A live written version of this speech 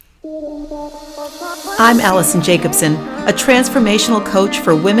I'm Allison Jacobson, a transformational coach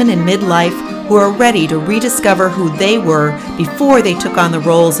for women in midlife who are ready to rediscover who they were before they took on the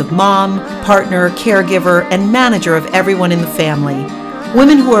roles of mom, partner, caregiver, and manager of everyone in the family.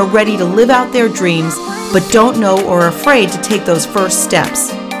 Women who are ready to live out their dreams but don't know or are afraid to take those first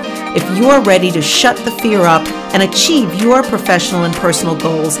steps. If you're ready to shut the fear up and achieve your professional and personal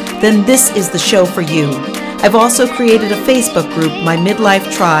goals, then this is the show for you. I've also created a Facebook group, My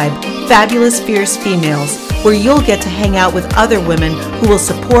Midlife Tribe, Fabulous Fierce Females, where you'll get to hang out with other women who will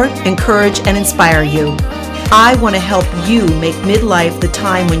support, encourage, and inspire you. I want to help you make midlife the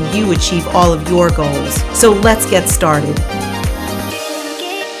time when you achieve all of your goals. So let's get started.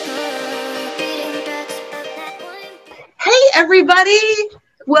 Hey, everybody.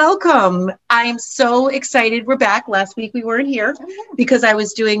 Welcome. I'm so excited we're back. Last week we weren't here because I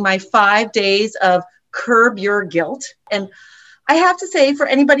was doing my 5 days of Curb Your Guilt. And I have to say, for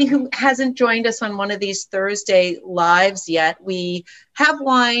anybody who hasn't joined us on one of these Thursday lives yet, we have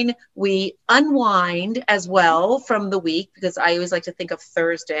wine, we unwind as well from the week, because I always like to think of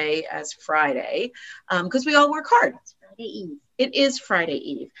Thursday as Friday, because we all work hard. It's Friday Eve. It is Friday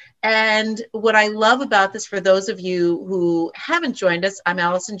Eve. And what I love about this, for those of you who haven't joined us, I'm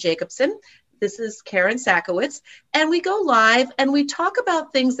Allison Jacobson. This is Karen Sakowitz, and we go live and we talk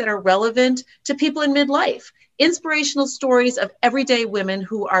about things that are relevant to people in midlife. Inspirational stories of everyday women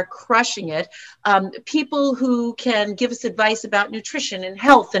who are crushing it. People who can give us advice about nutrition and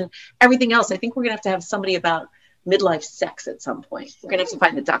health and everything else. I think we're going to have somebody about midlife sex at some point. We're going to have to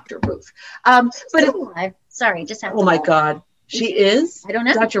find the Dr. Ruth. Sorry, just have to. Oh my God. She is? I don't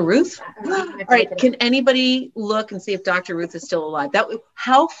know. Dr. Ruth? All right. Can anybody look and see if Dr. Ruth is still alive?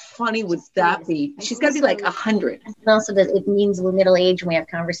 How funny would that be? She's got to be like 100. And also that it means we're middle-aged and we have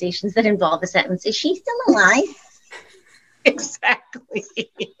conversations that involve the sentence, is she still alive? Exactly.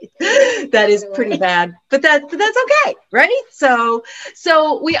 That is pretty bad, but that's okay, right? So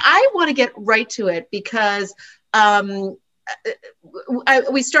I want to get right to it because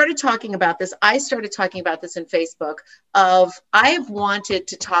we started talking about this. I started talking about this in Facebook I've wanted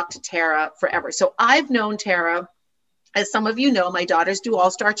to talk to Tara forever. So I've known Tara, as some of you know, my daughters do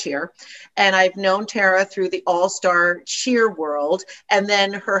All-Star Cheer, and I've known Tara through the All-Star Cheer world. And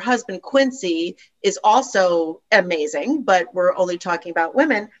then her husband, Quincy, is also amazing, but we're only talking about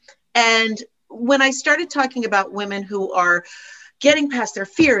women. And when I started talking about women who are getting past their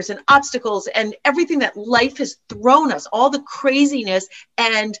fears and obstacles and everything that life has thrown us, all the craziness,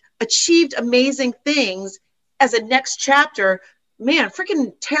 and achieved amazing things as a next chapter, man,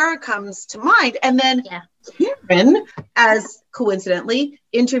 freaking Tara comes to mind. And then Karen, as coincidentally,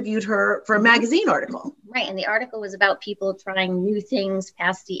 interviewed her for a magazine article. Right. And the article was about people trying new things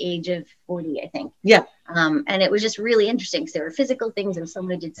past the age of 40, I think. Yeah. And it was just really interesting because there were physical things, and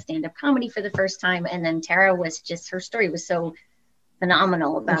someone who did stand-up comedy for the first time. And then Tara was just, her story was so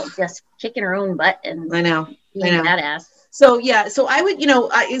phenomenal about just kicking her own butt and being badass. So I would,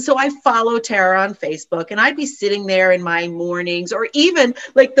 I follow Tara on Facebook, and I'd be sitting there in my mornings, or even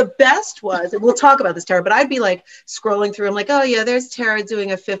like the best was, and we'll talk about this, Tara, but I'd be like scrolling through. I'm like, oh yeah, there's Tara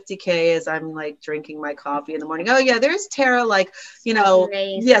doing a 50K as I'm like drinking my coffee in the morning. Oh yeah, there's Tara, like,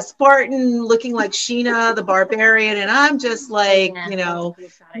 Spartan, looking like Sheena the Barbarian. And I'm just like,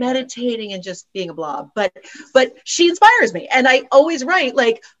 meditating and just being a blob. But she inspires me. And I always write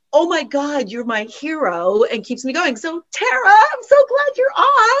like, oh my God, you're my hero, and keeps me going. So Tara, I'm so glad you're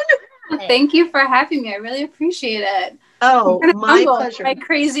on. Thank you for having me. I really appreciate it. Oh, my pleasure. My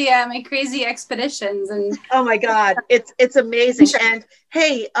crazy expeditions. And oh my God, it's amazing. And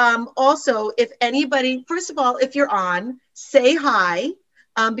hey, also, if anybody, first of all, if you're on, say hi.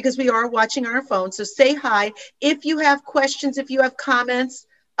 Because we are watching on our phone. So say hi. If you have questions, if you have comments,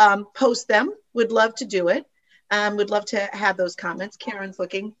 post them. Would love to do it. Would love to have those comments. Karen's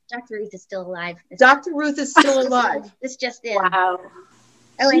looking. Dr. Ruth is still alive. Dr. Ruth is still alive. This just in. Wow.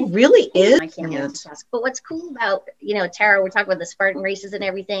 She really is. I can't multitask. But what's cool about, Tara, we're talking about the Spartan races and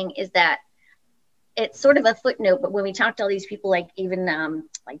everything, is that it's sort of a footnote. But when we talk to all these people, like even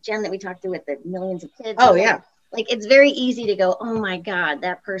like Jen that we talked to with the millions of kids. Oh, yeah. Like it's very easy to go, oh my God,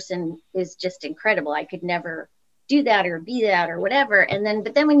 that person is just incredible. I could never do that or be that or whatever.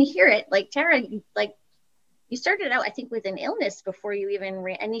 But then when you hear it, like Tara, like, you started out, I think, with an illness before you even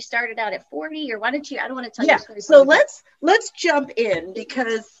and you started out at 40, or why don't you? I don't want to tell you. Yeah. So let's jump in,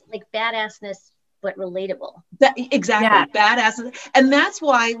 because like badassness, but relatable. Exactly. Yeah. Badass. And that's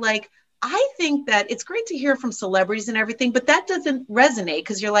why, like, I think that it's great to hear from celebrities and everything, but that doesn't resonate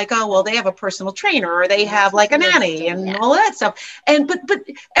because you're like, oh, well, they have a personal trainer or they have like a nanny and all that stuff. And but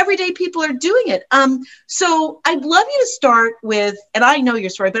everyday people are doing it. So I'd love you to start with, and I know your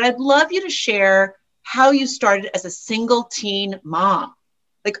story, but I'd love you to share how you started as a single teen mom.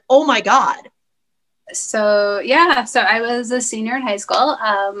 Like, oh my God. So I was a senior in high school,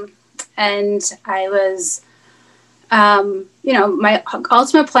 and I was, my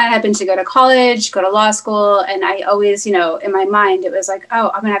ultimate plan had been to go to college, go to law school. And I always, in my mind, it was like, oh,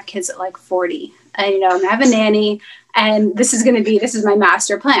 I'm going to have kids at like 40 and, I'm going to have a nanny and this is my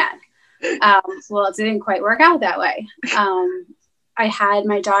master plan. Well, it didn't quite work out that way. I had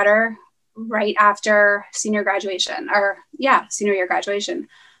my daughter right after senior year graduation.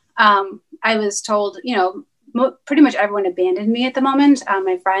 I was told, pretty much everyone abandoned me at the moment.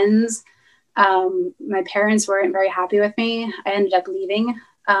 My friends, my parents weren't very happy with me. I ended up leaving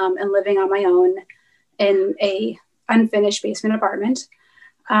and living on my own in a unfinished basement apartment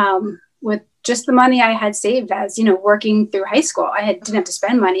with just the money I had saved as, working through high school. Didn't have to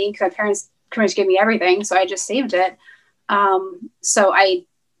spend money because my parents pretty much gave me everything. So I just saved it. So I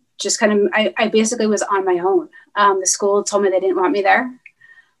just I basically was on my own. The school told me they didn't want me there.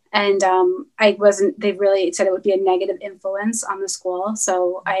 And they really said it would be a negative influence on the school.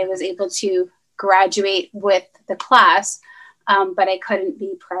 So I was able to graduate with the class, but I couldn't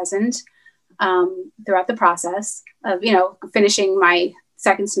be present throughout the process of, finishing my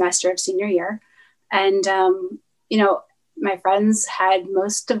second semester of senior year. And, my friends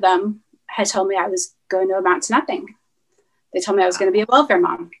most of them had told me I was going to amount to nothing. They told me I was going to be a welfare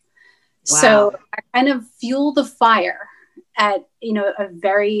mom. Wow. So I kind of fueled the fire at, a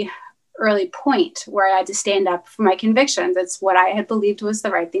very early point where I had to stand up for my convictions. It's what I had believed was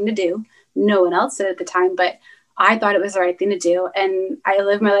the right thing to do. No one else did at the time, but I thought it was the right thing to do. And I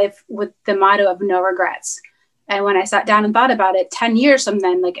lived my life with the motto of no regrets. And when I sat down and thought about it 10 years from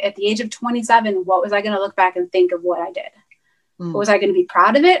then, like at the age of 27, what was I going to look back and think of what I did? Was I going to be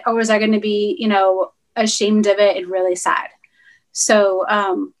proud of it? Or was I going to be, ashamed of it and really sad? So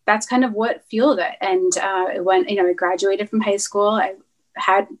that's kind of what fueled it. And I graduated from high school. I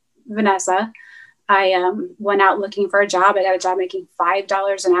had Vanessa. I went out looking for a job. I got a job making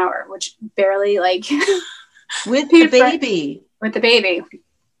 $5 an hour, which barely with the baby,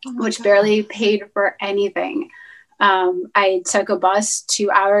 which barely paid for anything. I took a bus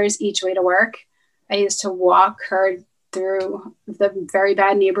 2 hours each way to work. I used to walk her through the very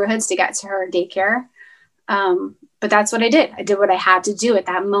bad neighborhoods to get to her daycare. But that's what I did. I did what I had to do at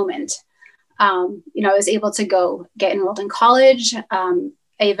that moment. I was able to go get enrolled in college. I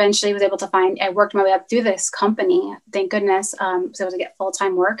eventually was able to I worked my way up through this company, thank goodness. So I was able to get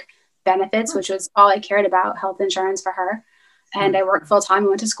full-time work benefits, which was all I cared about, health insurance for her. And I worked full-time,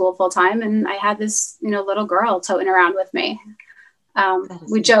 went to school full-time, and I had this, little girl toting around with me.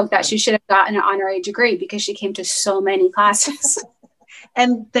 We joked that she should have gotten an honorary degree because she came to so many classes.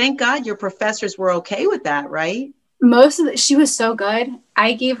 And thank God your professors were okay with that, right? She was so good.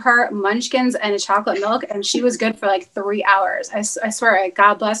 I gave her munchkins and a chocolate milk, and she was good for like 3 hours. I swear,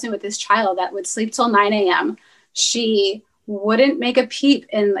 God bless me with this child that would sleep till 9 a.m. She wouldn't make a peep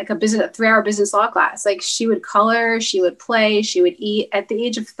in like a 3-hour business law class. Like she would color, she would play, she would eat at the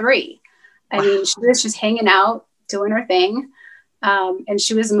age of 3. I mean, she was just hanging out, doing her thing. And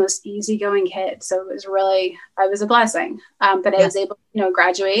she was the most easygoing kid. So I was a blessing. But I was able to,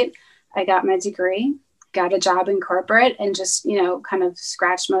 graduate. I got my degree, got a job in corporate, and just, kind of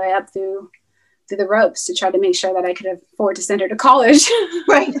scratched my way up through the ropes to try to make sure that I could afford to send her to college.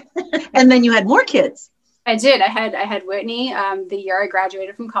 Right. And then you had more kids. I did. I had Whitney the year I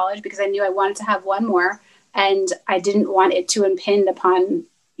graduated from college because I knew I wanted to have one more, and I didn't want it to impinge upon,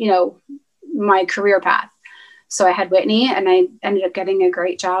 my career path. So I had Whitney, and I ended up getting a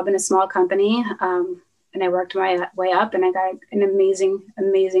great job in a small company. And I worked my way up, and I got an amazing,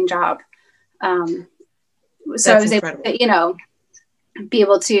 amazing job. So I was able to, be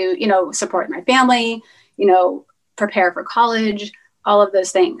able to, support my family, prepare for college, all of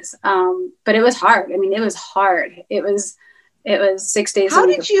those things. But it was hard. I mean, it was hard. It was 6 days a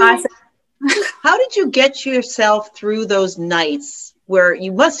week. How did you get yourself through those nights where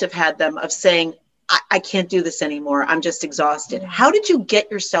you must have had them of saying, I can't do this anymore. I'm just exhausted. How did you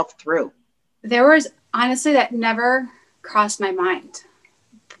get yourself through? There was honestly that never crossed my mind.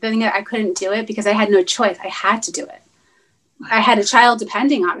 The thing that I couldn't do it because I had no choice. I had to do it. I had a child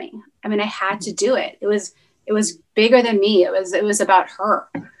depending on me. I mean, I had to do it. It was bigger than me. It was about her.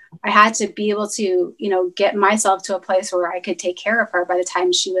 I had to be able to, get myself to a place where I could take care of her by the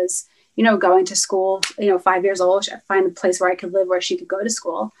time she was, going to school, 5 years old. Find a place where I could live, where she could go to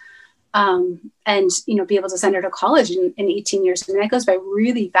school. and, you know, be able to send her to college in 18 years. I mean, that goes by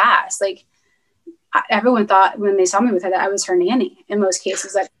really fast. Like everyone thought when they saw me with her that I was her nanny in most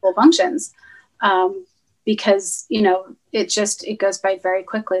cases at full functions, because, you know, it goes by very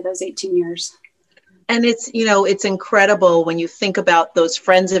quickly, those 18 years. And it's, you know, it's incredible when you think about those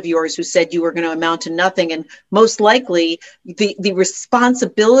friends of yours who said you were going to amount to nothing. And most likely the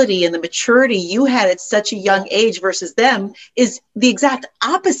responsibility and the maturity you had at such a young age versus them is the exact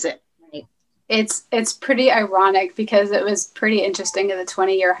opposite. Right. It's pretty ironic because it was pretty interesting at the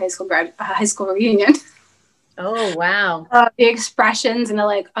 20-year high school reunion. Oh, wow. The expressions and they're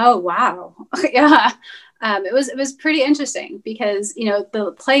like, oh, wow. Yeah. It was pretty interesting because, you know,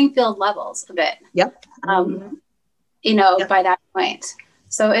 the playing field levels a bit. Yep. You know, by that point.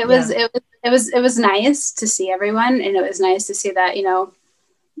 So it was nice to see everyone, and it was nice to see that, you know,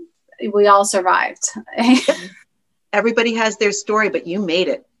 we all survived. Everybody has their story, but you made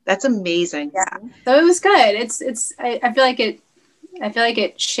it. That's amazing. Yeah. So it was good. I feel like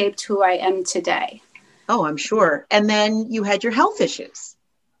it shaped who I am today. Oh, I'm sure. And then you had your health issues.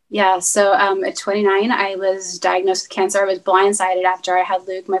 Yeah. So at 29, I was diagnosed with cancer. I was blindsided after I had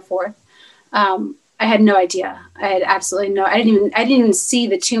Luke, my fourth. I had no idea. I had absolutely I didn't even see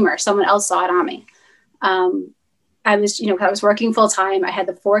the tumor. Someone else saw it on me. I was working full time. I had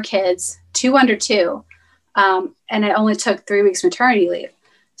the 4 kids, 2 under 2. And I only took 3 weeks maternity leave.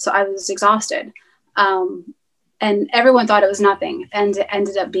 So I was exhausted. And everyone thought it was nothing, and it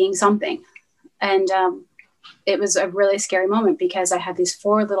ended up being something. And, it was a really scary moment because I had these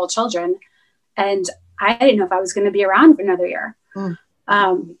 4 little children and I didn't know if I was going to be around for another year.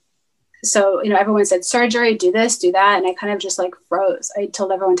 So, you know, everyone said surgery, do this, do that. And I kind of just like froze. I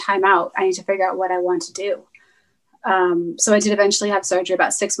told everyone time out. I need to figure out what I want to do. So I did eventually have surgery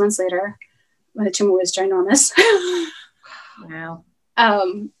about 6 months later when the tumor was ginormous. Wow.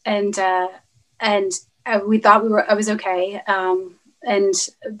 We thought I was okay. And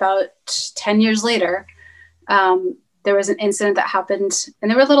about 10 years later, there was an incident that happened, and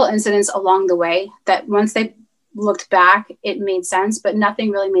there were little incidents along the way that once they looked back, it made sense, but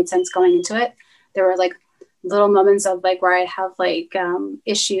nothing really made sense going into it. There were like little moments of like where I'd have like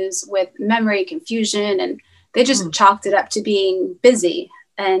issues with memory, confusion, and they just chalked it up to being busy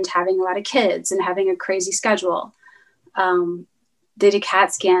and having a lot of kids and having a crazy schedule. They did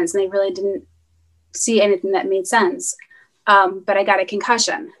CAT scans and they really didn't see anything that made sense. But I got a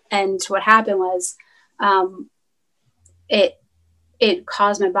concussion, and what happened was it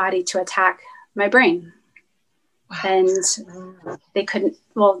caused my body to attack my brain. Wow. And they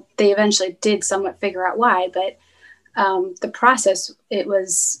eventually did somewhat figure out why, but the process, it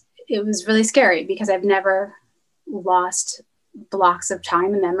was really scary because I've never lost blocks of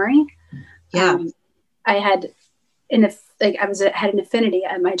time and memory. Yeah. I had had an affinity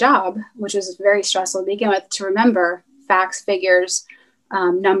at my job, which was very stressful to begin with, to remember facts, figures,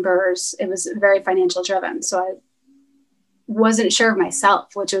 numbers. It was very financial driven. So I wasn't sure of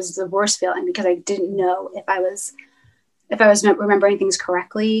myself, which was the worst feeling because I didn't know if I was not remembering things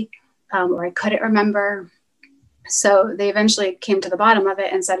correctly, or I couldn't remember. So they eventually came to the bottom of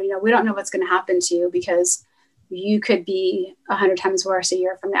it and said, you know, we don't know what's going to happen to you because you could be 100 times worse a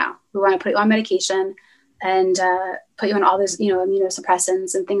year from now. We want to put you on medication and put you on all this, you know,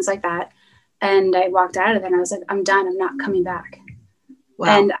 immunosuppressants and things like that. And I walked out of there and I was like, I'm done. I'm not coming back.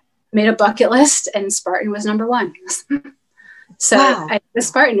 Wow. And I made a bucket list, and Spartan was number 1. So wow. I did the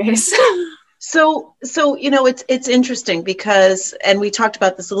Spartan race. So, you know, it's interesting because, and we talked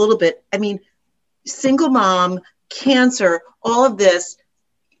about this a little bit. I mean, single mom, cancer, all of this,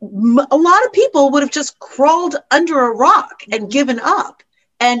 a lot of people would have just crawled under a rock and given up.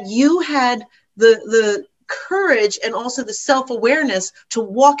 And you had the courage and also the self-awareness to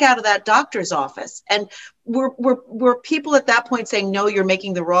walk out of that doctor's office. And were people at that point saying, no, you're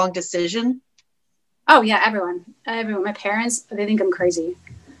making the wrong decision? Oh yeah. Everyone, my parents, they think I'm crazy.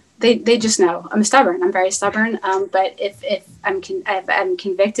 They just know I'm stubborn. I'm very stubborn. But if I'm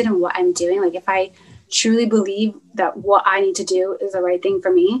convicted in what I'm doing, like if I truly believe that what I need to do is the right thing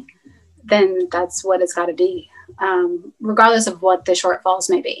for me, then that's what it's got to be, regardless of what the shortfalls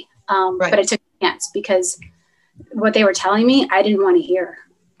may be. Right. But I took a chance because what they were telling me, I didn't want to hear.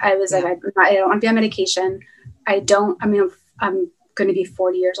 I was like, I don't want to be on medication. I'm going to be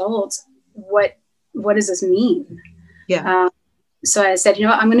 40 years old. What does this mean? Yeah. So I said, you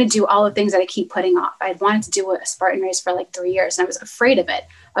know what, I'm going to do all the things that I keep putting off. I wanted to do a Spartan race for like 3 years and I was afraid of it.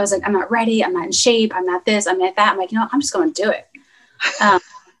 I was like, I'm not ready. I'm not in shape. I'm not this. I'm not that. I'm like, you know, I'm just going to do it.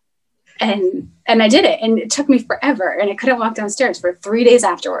 And I did it, and it took me forever, and I couldn't walk downstairs for 3 days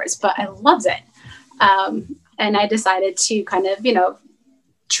afterwards, but I loved it. And I decided to kind of, you know,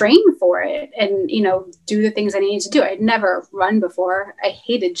 train for it and, you know, do the things I needed to do. I'd never run before. I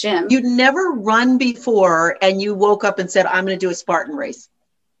hated gym. You'd never run before and you woke up and said, I'm going to do a Spartan race.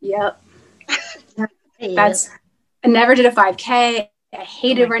 Yep. I never did a 5K. I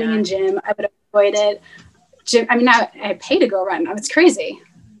hated running in gym. I would avoid it. Gym. I mean, I pay to go run. It's crazy,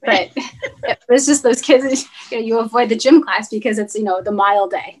 but it was just those kids, you know, you avoid the gym class because it's, you know, the mile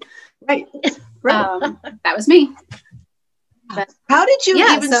day. Right. That was me. But, how did you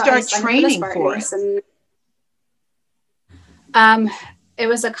even start training for it? It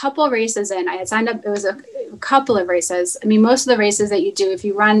was a couple of races in. I had signed up. It was a couple of races. I mean, most of the races that you do, if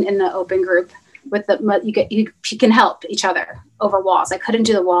you run in the open group with you can help each other over walls. I couldn't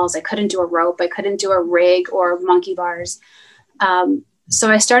do the walls. I couldn't do a rope. I couldn't do a rig or monkey bars. So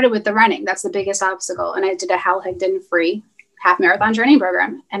I started with the running. That's the biggest obstacle. And I did a Hal Higdon free half marathon training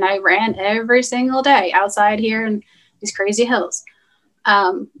program. And I ran every single day outside here in these crazy hills.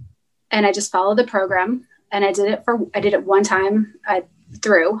 And I just followed the program, and I did it one time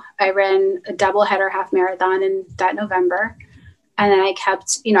through. I ran a double header half marathon in that November. And then I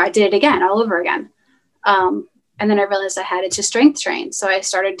kept, you know, I did it again, all over again. And then I realized I had it to strength train. So I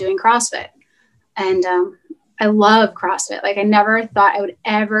started doing CrossFit, and I love CrossFit. Like, I never thought I would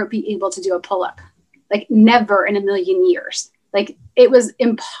ever be able to do a pull-up, like never in a million years. Like, it was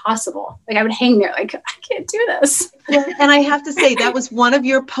impossible. Like, I would hang there like, I can't do this. Yeah, and I have to say, that was one of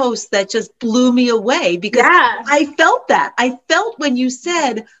your posts that just blew me away, because I felt that. I felt when you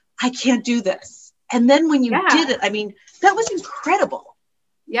said, I can't do this. And then when you did it, I mean, that was incredible.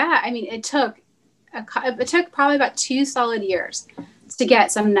 Yeah. I mean, it took probably about 2 solid years to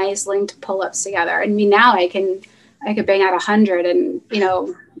get some nice linked pull-ups together. I mean, now I could bang out 100 and, you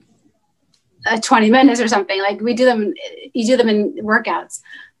know, 20 minutes or something. Like, you do them in workouts.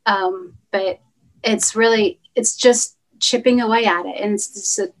 But it's just chipping away at it. And it's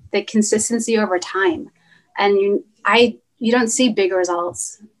just the consistency over time. And you don't see big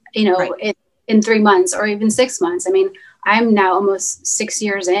results, you know, in 3 months or even 6 months. I mean, I'm now almost 6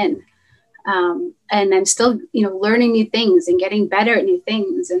 years in, and I'm still, you know, learning new things and getting better at new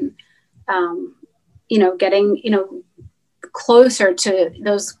things, and, you know, getting, you know, closer to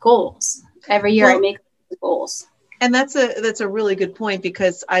those goals. Every year I make goals. And that's a really good point,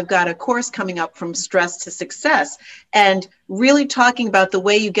 because I've got a course coming up, From Stress to Success, and really talking about the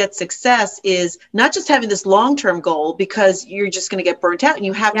way you get success is not just having this long-term goal, because you're just going to get burnt out, and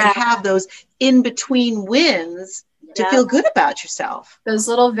you have to have those in-between wins to feel good about yourself. Those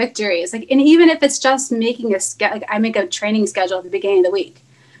little victories. Like, and even if it's just making like I make a training schedule at the beginning of the week,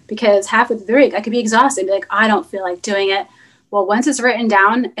 because halfway through the week I could be exhausted and be like, I don't feel like doing it. Well, once it's written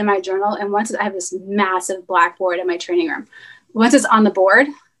down in my journal, and once I have this massive blackboard in my training room, once it's on the board,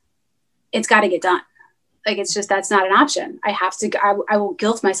 it's got to get done. Like, it's just, that's not an option. I will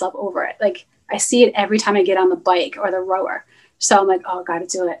guilt myself over it. Like, I see it every time I get on the bike or the rower. So I'm like, oh, got to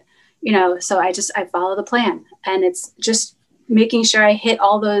do it. You know, so I follow the plan, and it's just making sure I hit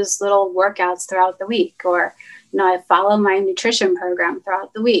all those little workouts throughout the week, or, you know, I follow my nutrition program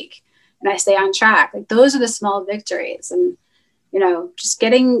throughout the week, and I stay on track. Like, those are the small victories. And, you know, just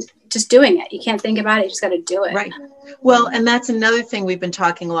doing it. You can't think about it. You just got to do it. Right. Well, and that's another thing we've been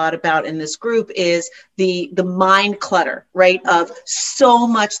talking a lot about in this group is the mind clutter, right? Of so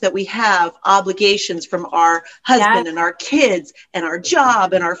much that we have obligations from our husband and our kids and our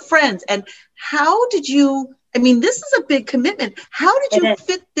job and our friends. And how did you, I mean, this is a big commitment. How did you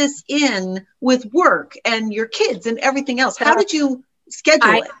fit this in with work and your kids and everything else? How did you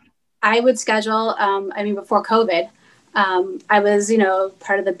schedule it? I would schedule, before COVID, I was, you know,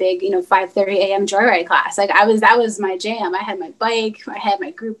 part of the big, you know, 5:30 a.m. joyride class. Like, that was my jam. I had my bike, I had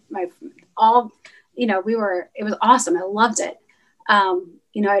my group, it was awesome. I loved it.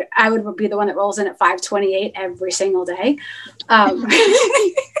 You know, I would be the one that rolls in at 5:28 every single day. Like,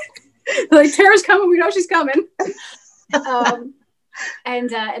 Tara's coming. We know she's coming. And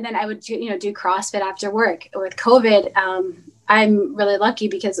then I would do CrossFit after work. With COVID, I'm really lucky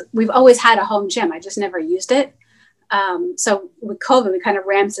because we've always had a home gym. I just never used it. So with COVID, we kind of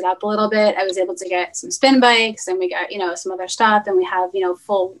ramped it up a little bit. I was able to get some spin bikes, and we got, you know, some other stuff, and we have, you know,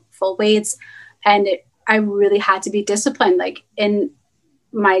 full weights. And I really had to be disciplined, like, in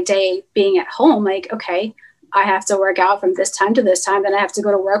my day being at home, like, okay, I have to work out from this time to this time. Then I have to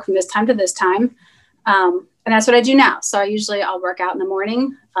go to work from this time to this time. And that's what I do now. So I'll work out in the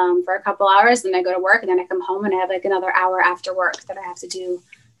morning, for a couple hours, then I go to work, and then I come home and I have like another hour after work that I have to do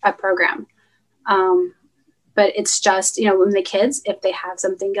a program. But it's just, you know, when the kids, if they have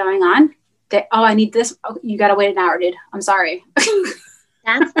something going on, I need this. Oh, you got to wait an hour, dude. I'm sorry.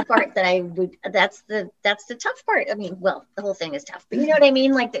 That's the part that that's the tough part. I mean, well, the whole thing is tough, but you know what I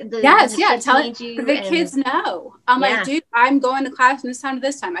mean? Like yes, yeah. Kids know. I'm like, dude, I'm going to class from this time to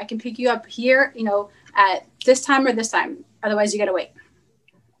this time. I can pick you up here, at this time or this time. Otherwise you got to wait.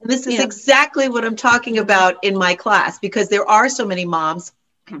 And this is exactly what I'm talking about in my class, because there are so many moms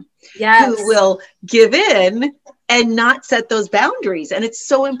who will give in and not set those boundaries. And it's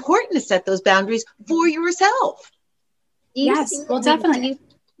so important to set those boundaries for yourself. Definitely.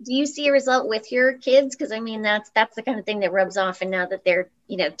 Do you see a result with your kids? Because I mean, that's the kind of thing that rubs off. And now that they're,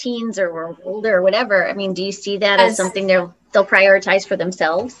 teens or older or whatever, I mean, do you see that as something they'll prioritize for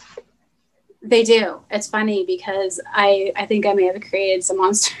themselves? They do. It's funny because I think I may have created some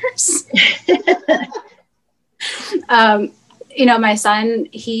monsters. My son,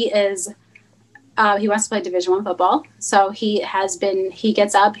 he wants to play Division I football. So he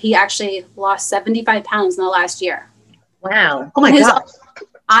gets up, he actually lost 75 pounds in the last year. Wow. Oh my God.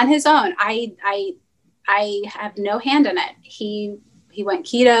 On his own. I have no hand in it. He went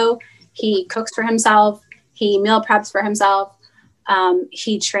keto. He cooks for himself. He meal preps for himself.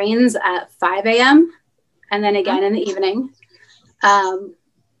 He trains at 5 a.m. and then again in the evening.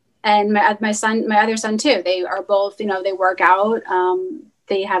 And my other son too, they are both, they work out.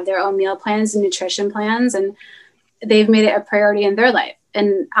 They have their own meal plans and nutrition plans, and they've made it a priority in their life.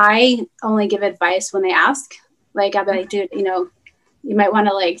 And I only give advice when they ask. Like, I'll be like, dude, you might want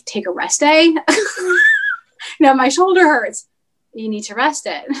to like take a rest day. My shoulder hurts. You need to rest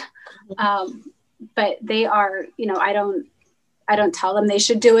it. But they are, I don't tell them they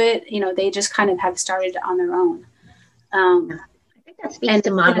should do it. They just kind of have started on their own. I think that speaks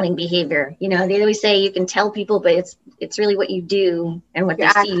to modeling behavior. They always say you can tell people, but it's really what you do and what they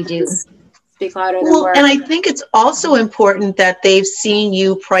see you do. Speak louder than words. And I think it's also important that they've seen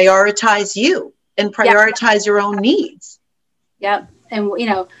you prioritize you and prioritize your own needs. Yep. And,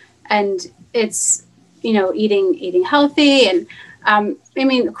 and it's, eating healthy. And,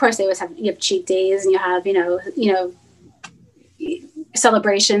 of course you have cheat days and you have,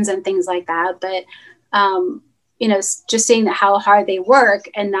 celebrations and things like that. But, just seeing how hard they work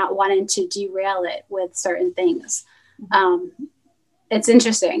and not wanting to derail it with certain things. It's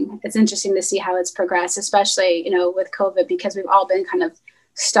interesting. It's interesting to see how it's progressed, especially, with COVID, because we've all been kind of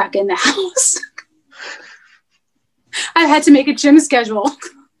stuck in the house. I've had to make a gym schedule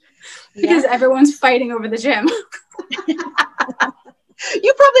because everyone's fighting over the gym.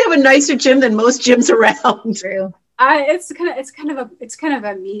 You probably have a nicer gym than most gyms around. True. It's kind of a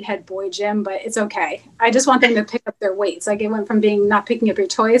meathead boy gym, but it's okay. I just want them to pick up their weights. Like, it went from being not picking up your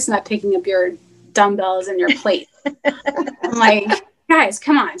toys, not picking up your dumbbells and your plate. I'm like, guys,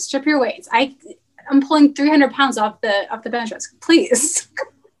 come on, strip your weights. I'm pulling 300 pounds off the bench press, please.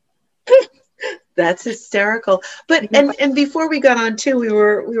 That's hysterical. But and before we got on too, we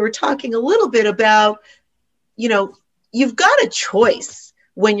were talking a little bit about, you've got a choice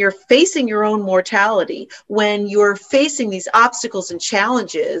when you're facing your own mortality, when you're facing these obstacles and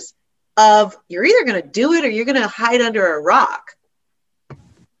challenges of you're either going to do it or you're going to hide under a rock.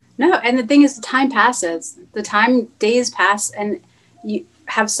 No, and the thing is, the time passes. Days pass, and you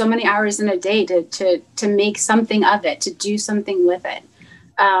have so many hours in a day to make something of it, to do something with it.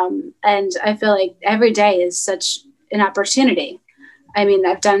 And I feel like every day is such an opportunity. I mean,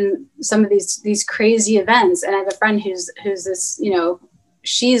 I've done some of these crazy events, and I have a friend who's this,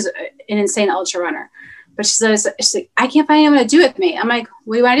 she's an insane ultra runner, but she's like, I can't find anyone to do it with me. I'm like,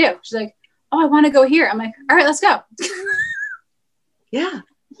 what do you want to do? She's like, oh, I want to go here. I'm like, all right, let's go. Yeah.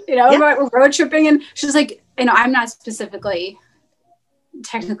 We're road tripping, and she's like, I'm not specifically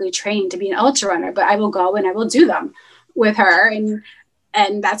technically trained to be an ultra runner, but I will go and I will do them with her.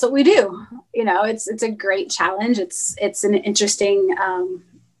 And that's what we do. It's a great challenge. It's an interesting,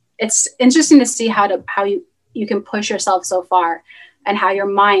 it's interesting to see how you can push yourself so far and how your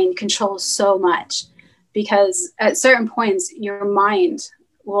mind controls so much, because at certain points your mind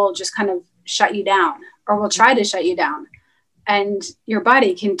will just kind of shut you down, or will try to shut you down, and your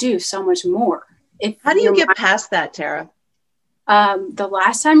body can do so much more. How do you get past that, Tara? The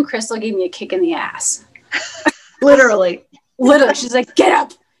last time Crystal gave me a kick in the ass. Literally, she's like, get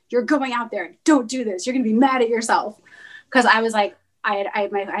up, you're going out there, don't do this, you're gonna be mad at yourself. Because I was like, I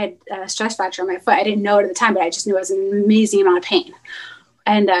had a stress fracture on my foot. I didn't know it at the time, but I just knew it was an amazing amount of pain.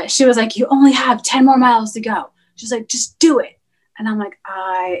 And she was like, you only have 10 more miles to go. She's like, just do it. And I'm like,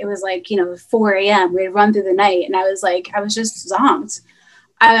 it was like, 4 a.m. We had run through the night, and I was just zonked.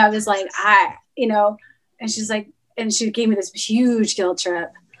 I was like, and she's like, and she gave me this huge guilt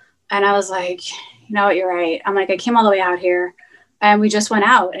trip. And I was like, you know what, you're right. I'm like, I came all the way out here, and we just went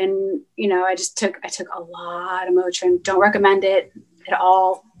out, and, I took a lot of Motrin. Don't recommend it. at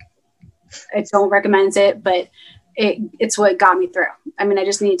all. I don't recommend it, but it's what got me through. I mean, I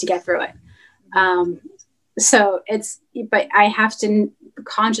just needed to get through it. But I have to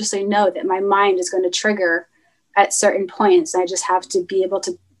consciously know that my mind is going to trigger at certain points. I just have to be able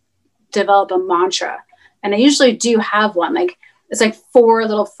to develop a mantra. And I usually do have one, like it's like 4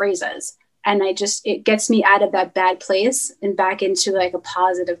 little phrases. And it gets me out of that bad place and back into like a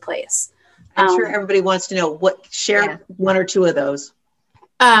positive place. I'm sure everybody wants to know share 1 or 2 of those.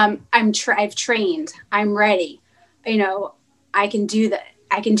 I've trained, I'm ready. You know, I can do that.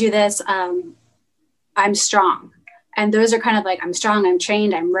 I can do this. I'm strong. And those are kind of like, I'm strong, I'm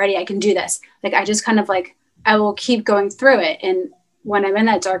trained, I'm ready. I can do this. Like, I just kind of like, I will keep going through it. And when I'm in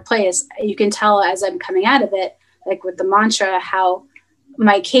that dark place, you can tell as I'm coming out of it, like with the mantra, how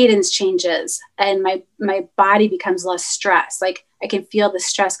my cadence changes and my body becomes less stressed. Like I can feel the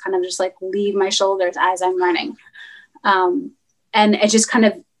stress kind of just like leave my shoulders as I'm running. And it just kind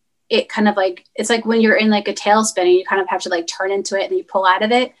of like, it's like when you're in like a tailspin and you kind of have to like turn into it and you pull out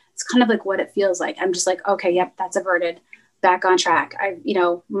of it. It's kind of like what it feels like. I'm just like, okay, yep, that's averted, back on track.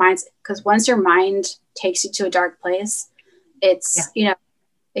 Because once your mind takes you to a dark place, it's,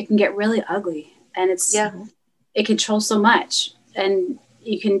 it can get really ugly, and it controls so much, and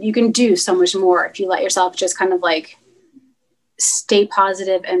you can do so much more if you let yourself just kind of like stay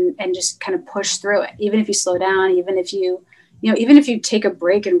positive and just kind of push through it. Even if you slow down, even if you take a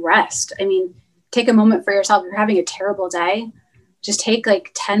break and rest. I mean, take a moment for yourself. If you're having a terrible day, just take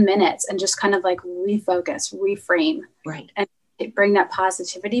like 10 minutes and just kind of like refocus, reframe, right, and bring that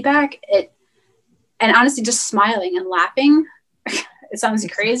positivity back. And honestly, just smiling and laughing. It sounds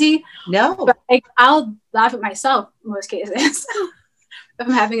crazy. No, but like, I'll laugh at myself in most cases. If I'm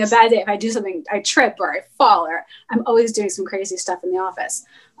having a bad day, if I do something, I trip or I fall, or I'm always doing some crazy stuff in the office.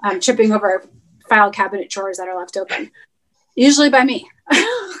 I'm tripping over file cabinet drawers that are left open, usually by me.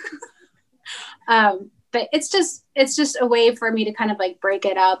 But it's just a way for me to kind of like break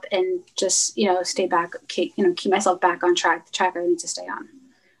it up and just, stay back, keep myself back on track, the track I need to stay on.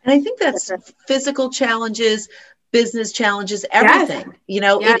 And I think that's physical challenges, business challenges, everything.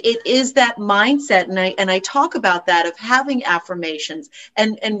 Yes. It is that mindset. And I talk about that, of having affirmations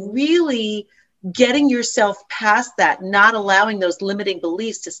and really getting yourself past that, not allowing those limiting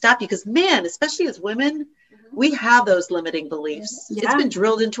beliefs to stop you. Because man, especially as women, we have those limiting beliefs. Yeah. It's been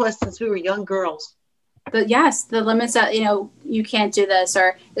drilled into us since we were young girls. But yes, the limits that, you can't do this,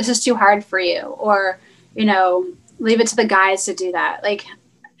 or this is too hard for you, or, leave it to the guys to do that. Like,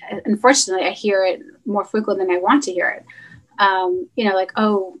 unfortunately, I hear it more frequently than I want to hear it. Like,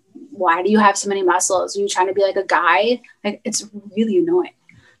 oh, why do you have so many muscles? Are you trying to be like a guy? Like, it's really annoying.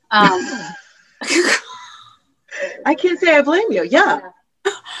 I can't say I blame you. Yeah.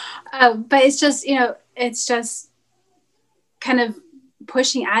 But it's just, it's just kind of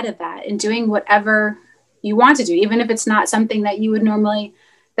pushing out of that and doing whatever you want to do, even if it's not something that you would normally,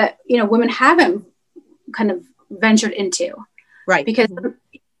 that, women haven't kind of ventured into. Right. Because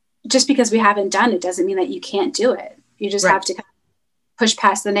just because we haven't done it doesn't mean that you can't do it. You just have to kind of push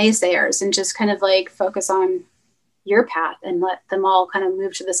past the naysayers and just kind of like focus on your path and let them all kind of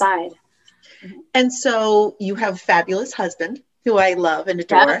move to the side. And so you have a fabulous husband who I love and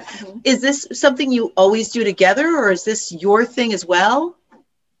adore. Yeah. Mm-hmm. Is this something you always do together, or is this your thing as well?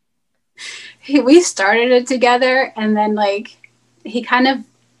 We started it together, and then like he kind of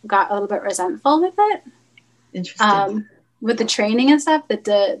got a little bit resentful with it. Interesting. With the training and stuff, that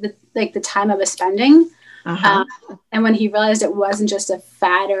the time I was spending. Uh-huh. And when he realized it wasn't just a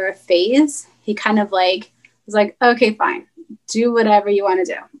fad or a phase, he kind of like was like, okay, fine, do whatever you want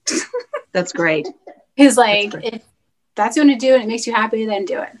to do. That's great. He's like, if that's what you want to do and it makes you happy, then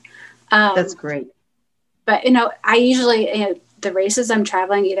do it. That's great. But, I usually, the races I'm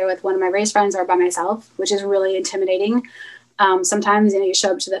traveling either with one of my race friends or by myself, which is really intimidating. Sometimes, you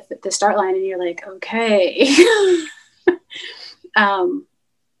show up to the start line and you're like, okay.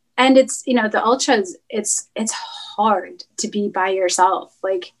 And it's, the ultras, it's hard to be by yourself,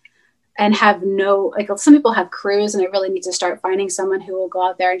 like, and have no, like, some people have crews, and I really need to start finding someone who will go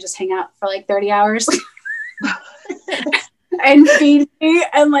out there and just hang out for like 30 hours and feed me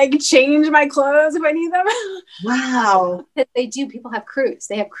and like change my clothes if I need them. Wow. They do. People have crews.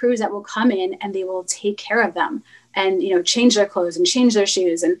 They have crews that will come in and they will take care of them and, change their clothes and change their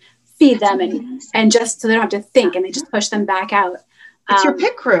shoes and feed them and just so they don't have to think, and they just push them back out. It's your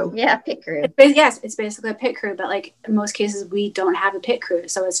pit crew. Yeah, pit crew. It's basically a pit crew, but like in most cases we don't have a pit crew.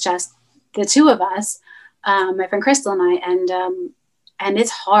 So it's just the two of us, my friend Crystal and I, and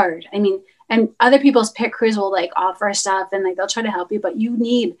it's hard. I mean, and other people's pit crews will like offer stuff and like they'll try to help you, but you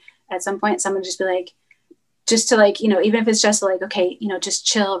need at some point someone just be like, just to like, even if it's just like, okay, just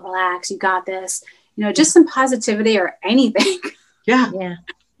chill, relax, you got this, just some positivity or anything. Yeah.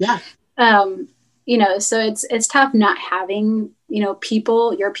 So it's tough not having, your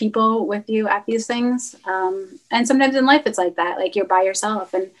people with you at these things. And sometimes in life it's like that, like you're by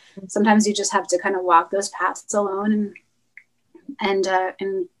yourself, and sometimes you just have to kind of walk those paths alone and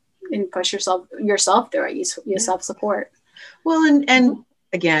push yourself through it. You self-support. Well, and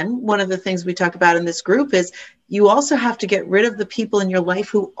again, one of the things we talk about in this group is you also have to get rid of the people in your life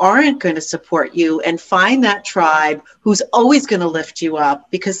who aren't going to support you, and find that tribe who's always going to lift you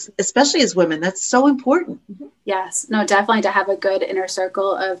up, because especially as women, that's so important. Yes, no, definitely to have a good inner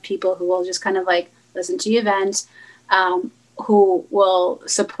circle of people who will just kind of like listen to you vent, who will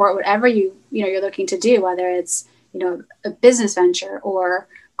support whatever you're looking to do, whether it's, a business venture or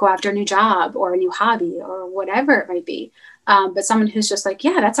go after a new job or a new hobby or whatever it might be. But someone who's just like,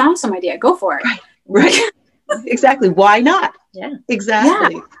 yeah, that's an awesome idea. Go for it. Right. Exactly. Why not? Yeah,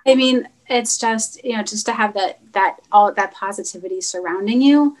 exactly. Yeah. I mean, it's just, just to have all that positivity surrounding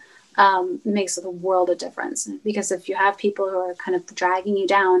you, makes the world of difference. Because if you have people who are kind of dragging you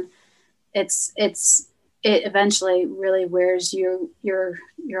down, it eventually really wears your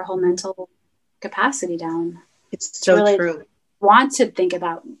whole mental capacity down. It's so really true. Want to think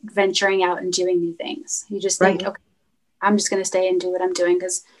about venturing out and doing new things. You just think, okay, I'm just going to stay and do what I'm doing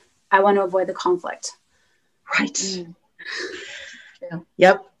because I want to avoid the conflict. Right. Mm. Yeah.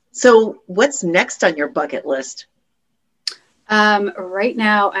 Yep. So what's next on your bucket list? Right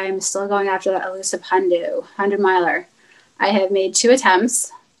now, I'm still going after that elusive 100 miler. I have made 2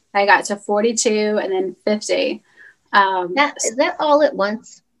 attempts. I got to 42 and then 50. Is that all at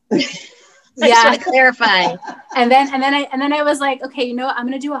once? Yeah. I just want to clarify. And then I was like, okay, I'm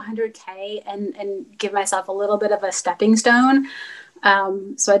going to do 100K and give myself a little bit of a stepping stone.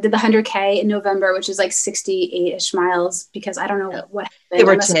 So I did the 100K in November, which is like 68-ish miles, because I don't know what give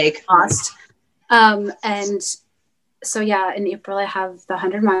or take cost. And so yeah, in April I have the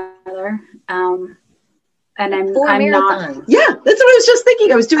 100 miler. And I'm not. Yeah, that's what I was just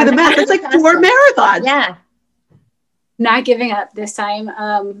thinking. I was doing the math. It's like 4 marathons. Yeah. Not giving up this time.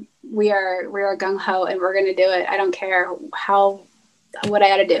 We are gung ho and we're gonna do it. I don't care what I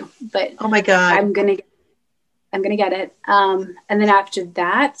got to do, but oh my God, I'm gonna get it. And then after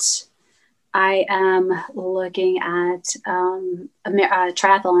that, I am looking at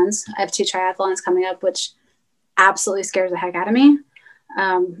triathlons. I have 2 triathlons coming up, which absolutely scares the heck out of me.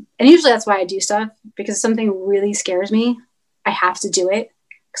 And usually that's why I do stuff, because if something really scares me, I have to do it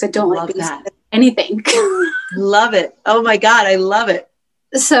because I don't like being scared of anything. Love it. Oh my God, I love it.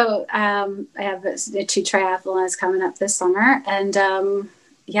 So I have 2 triathlons coming up this summer, and I'm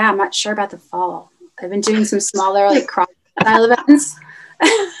not sure about the fall. I've been doing some smaller like cross style events.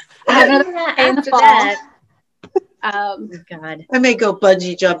 I have another in the fall. Oh God, I may go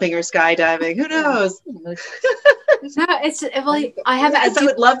bungee jumping or skydiving. Who knows? No, it's really. I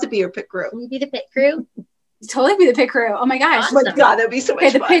would love to be your pit crew. Will you be the pit crew? Totally be the pit crew. Oh my gosh! Awesome. Oh my God, that'd be so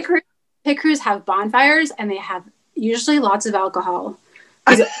much fun. The pit crews have bonfires, and they have usually lots of alcohol.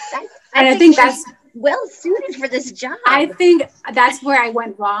 I think that's well suited for this job. I think that's where I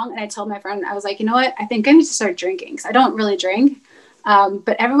went wrong. And I told my friend, I was like, you know what? I think I need to start drinking, because I don't really drink.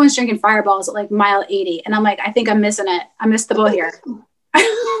 But everyone's drinking Fireballs at like mile 80. And I'm like, I think I'm missing it. I missed the boat here.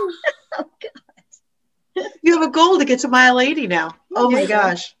 Oh, God. You have a goal to get to mile 80 now. Oh my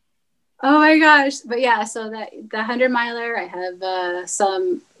gosh. Oh my gosh. But yeah, so the 100 miler, I have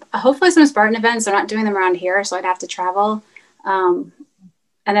hopefully some Spartan events. They're not doing them around here, so I'd have to travel.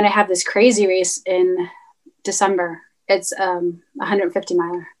 And then I have this crazy race in December. It's 150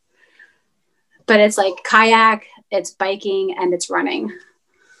 miler. But it's like kayak, it's biking, and it's running.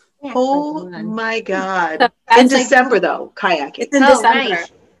 Oh my God. So in December though, kayaking. It's in December.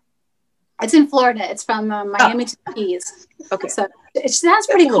 Right. It's in Florida. It's from Miami to the Keys. Okay. So it sounds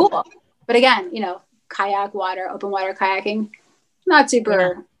pretty cool. But again, kayak, open water kayaking, not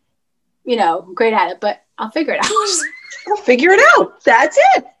super, great at it, but I'll figure it out. We'll figure it out. That's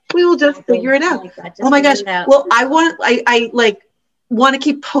it. We will just figure it out. Oh my gosh. Well, I want to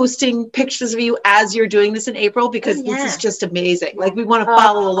keep posting pictures of you as you're doing this in April, because this is just amazing. Like, we want to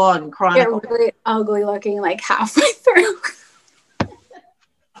follow along and chronicle. You're really ugly looking like halfway through.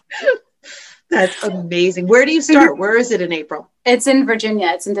 That's amazing. Where do you start? Where is it in April? It's in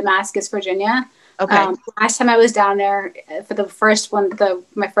Virginia. It's in Damascus, Virginia. Okay. Last time I was down there for the first one,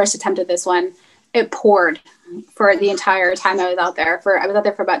 my first attempt at this one, it poured for the entire time I was out there. I was out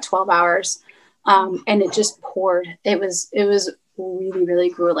there for about 12 hours, and it just poured. It was really, really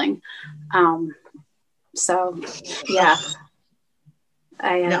grueling. So yeah,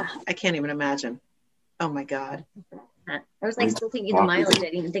 I can't even imagine. Oh my God. I was like still thinking the mileage. I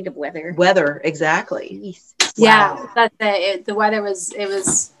didn't even think of weather. Weather, exactly. Yeah, wow. That's it. The weather was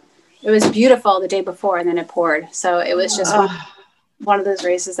beautiful the day before, and then it poured. So it was just one of those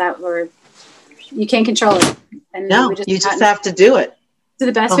races that you can't control it. And no, you just have to do it. Do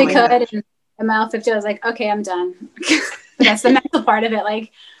the best we could. Gosh. And at mile 50, I was like, okay, I'm done. But that's the mental part of it.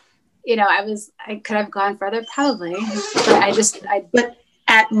 Like, you know, I could have gone further probably, but but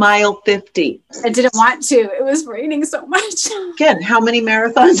at mile 50, I didn't want to. It was raining so much. Again, how many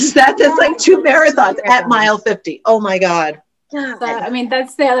marathons is that? That's like 2 marathons at mile 50. Oh my God. So, I mean,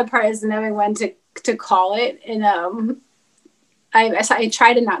 that's the other part, is knowing when to call it. And I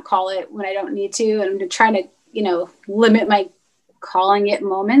try to not call it when I don't need to, and to try to, you know, limit my calling it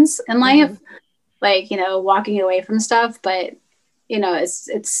moments in life, like, you know, walking away from stuff. But, you know,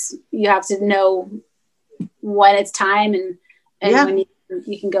 it's you have to know when it's time and when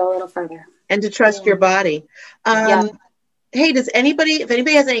you can go a little further. And to trust your body. Hey, if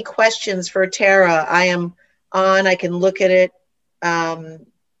anybody has any questions for Tara, I am on. I can look at it.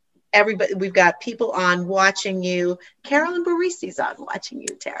 Everybody, we've got people on watching you. Carolyn Barisi's on watching you,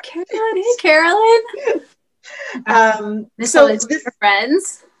 Tara. Hey, Carolyn. Miss all the cheer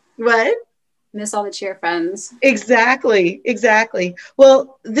friends. What? Miss all the cheer friends. Exactly.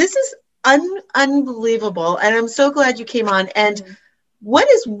 Well, this is unbelievable, and I'm so glad you came on. And what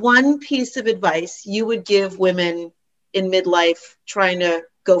is one piece of advice you would give women in midlife trying to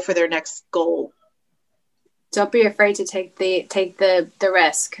go for their next goal? Don't be afraid to take the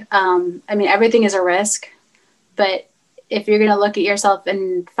risk. I mean, everything is a risk, but if you're going to look at yourself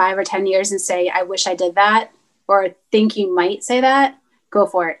in 5 or 10 years and say, I wish I did that, or think you might say that, go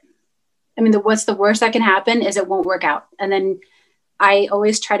for it. I mean, what's the worst that can happen is it won't work out. And then I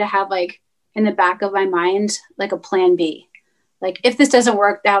always try to have, like, in the back of my mind, like a plan B. Like, if this doesn't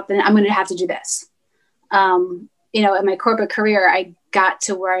work out, then I'm going to have to do this. You know, in my corporate career, I got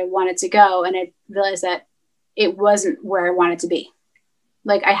to where I wanted to go, and I realized that it wasn't where I wanted to be.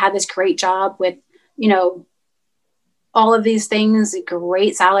 Like, I had this great job with, you know, all of these things, a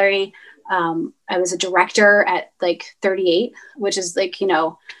great salary. I was a director at like 38, which is like, you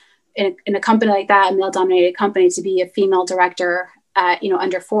know, in a company like that, a male dominated company, to be a female director at, you know,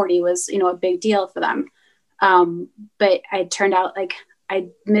 under 40 was, you know, a big deal for them. But I turned out like I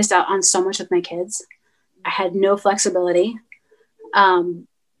missed out on so much with my kids. I had no flexibility. And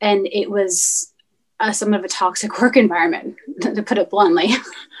it was somewhat of a toxic work environment, to put it bluntly.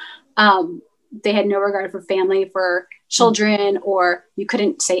 They had no regard for family, for children, or you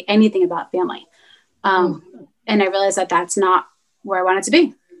couldn't say anything about family. And I realized that that's not where I wanted to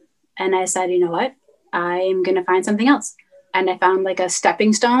be. And I said, you know what, I'm going to find something else. And I found like a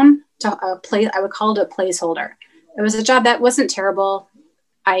stepping stone to a place. I would call it a placeholder. It was a job that wasn't terrible.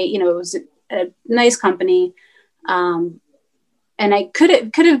 It was a nice company. And I could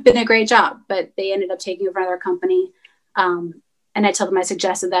have been a great job, but they ended up taking over another company. And I told them, I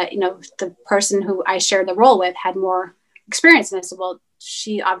suggested that, you know, the person who I shared the role with had more experience. And I said, well,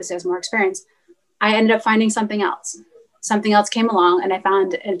 she obviously has more experience. I ended up finding something else. Something else came along, and I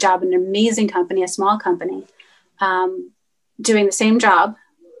found a job in an amazing company, a small company, doing the same job,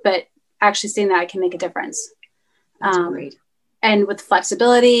 but actually seeing that I can make a difference. That's great. And with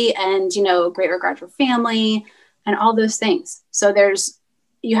flexibility and, you know, great regard for family and all those things. So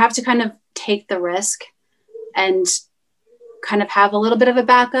you have to kind of take the risk and kind of have a little bit of a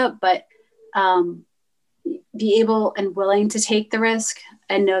backup, but be able and willing to take the risk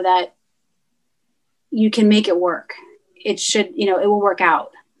and know that you can make it work. It should, you know, it will work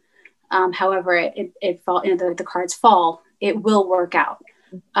out. However, it fall, you know, the cards fall, it will work out.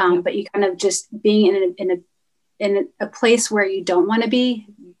 But you kind of just being in a place where you don't want to be,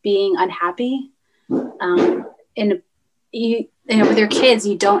 being unhappy, with your kids,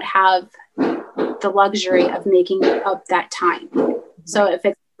 you don't have the luxury of making up that time. So if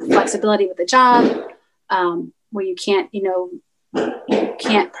it's flexibility with the job, where you can't, you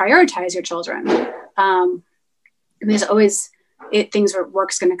can't prioritize your children. There's always things where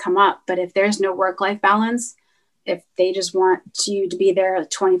work's going to come up, but if there's no work-life balance, if they just want you to be there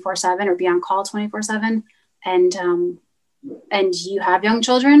 24/7 or be on call 24/7, and you have young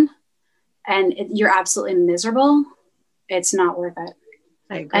children and you're absolutely miserable, it's not worth it.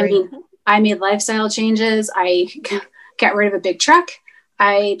 I agree. I mean, I made lifestyle changes. I got rid of a big truck.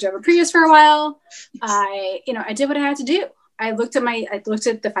 I drove a Prius for a while. I did what I had to do. I was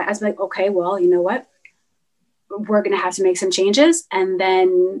like, okay, well, you know what? We're going to have to make some changes, and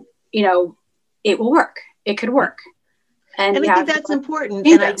then, it will work. It could work. And I think that's important.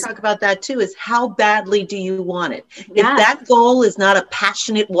 And I talk about that too, is how badly do you want it? Yeah. If that goal is not a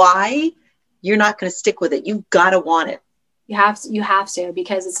passionate why, you're not going to stick with it. You've got to want it. You have to,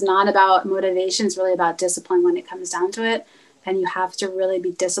 because it's not about motivation. It's really about discipline when it comes down to it. And you have to really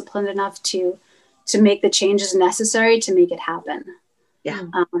be disciplined enough to make the changes necessary to make it happen. Yeah.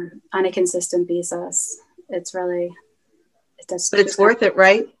 On a consistent basis. It's really, but it's worth it,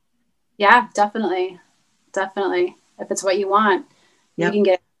 right? Yeah, definitely. Definitely. If it's what you want, you can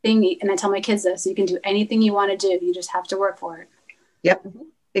get anything. And I tell my kids this, you can do anything you want to do. You just have to work for it. Yep,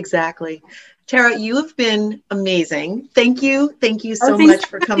 exactly. Tara, you have been amazing. Thank you. Thank you so much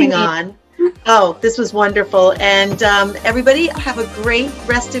for coming on. Oh, this was wonderful. And everybody have a great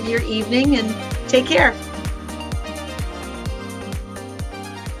rest of your evening and take care.